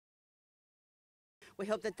we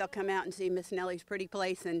hope that they'll come out and see Miss Nellie's pretty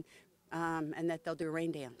place and that they'll do a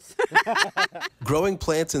rain dance. Growing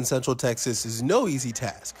plants in Central Texas is no easy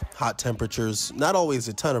task. Hot temperatures, not always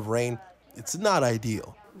a ton of rain. It's not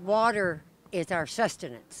ideal. Water is our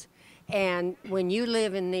sustenance. And when you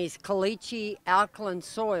live in these caliche alkaline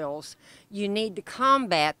soils, you need to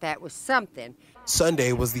combat that with something.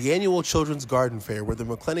 Sunday was the annual Children's Garden Fair where the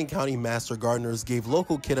McLennan County Master Gardeners gave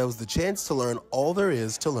local kiddos the chance to learn all there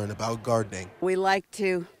is to learn about gardening. We like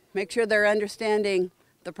to make sure they're understanding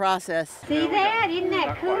the process. See that? Isn't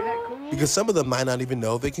that cool? Because some of them might not even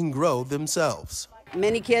know they can grow themselves.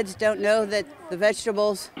 Many kids don't know that the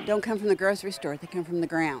vegetables don't come from the grocery store, they come from the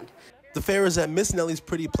ground. The fair is at Miss Nellie's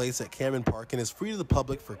Pretty Place at Cameron Park and is free to the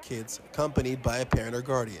public for kids, accompanied by a parent or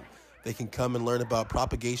guardian. They can come and learn about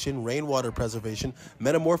propagation, rainwater preservation,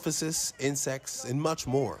 metamorphosis, insects, and much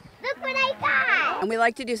more. Look what I got! And we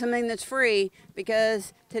like to do something that's free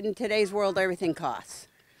because in today's world, everything costs.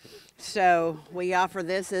 So we offer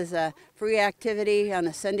this as a free activity on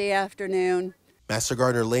a Sunday afternoon. Master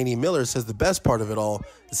Gardener Lainey Miller says the best part of it all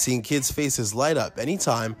is seeing kids' faces light up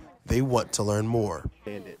anytime they want to learn more.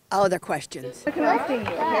 Oh, their questions. Their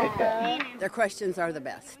questions are the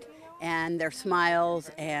best. And their smiles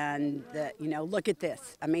and, look at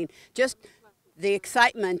this. I mean, just the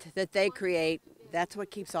excitement that they create, that's what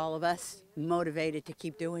keeps all of us motivated to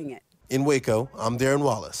keep doing it. In Waco, I'm Darren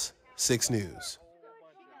Wallace, 6 News.